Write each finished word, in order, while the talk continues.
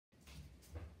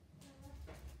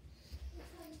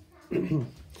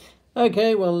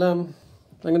Okay, well, I'm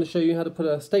going to show you how to put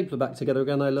a stapler back together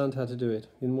again. I learned how to do it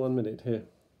in 1 minute here,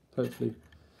 hopefully.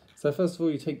 So first of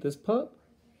all, you take this part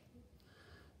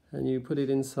and you put it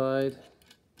inside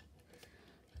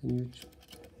and you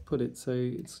put it so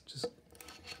it's just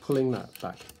pulling that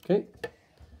back, okay?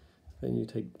 Then you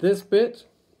take this bit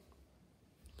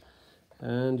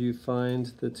and you find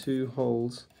the two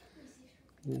holes.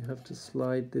 You have to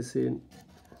slide this in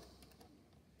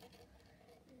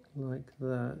like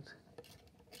that.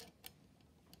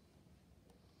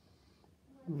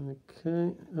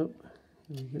 Okay, oh, here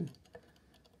we go.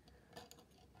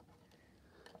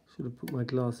 Should have put my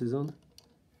glasses on.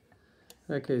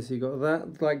 Okay, so you got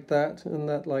that like that and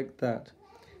that like that.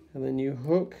 And then you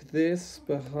hook this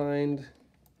behind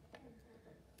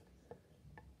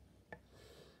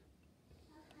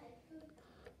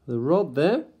the rod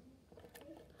there.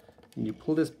 And you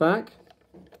pull this back.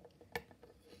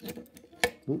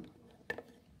 Ooh.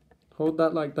 Hold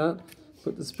that like that.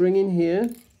 Put the spring in here.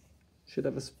 Should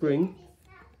have a spring.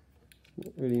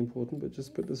 Not really important, but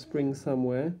just put the spring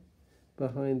somewhere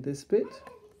behind this bit.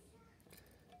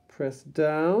 Press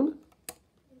down.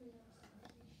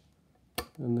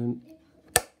 And then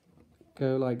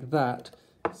go like that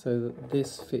so that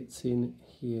this fits in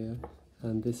here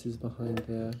and this is behind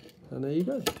there. And there you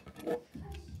go.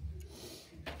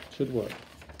 Should work.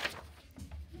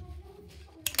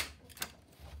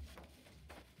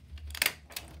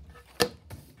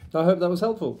 I hope that was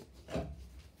helpful.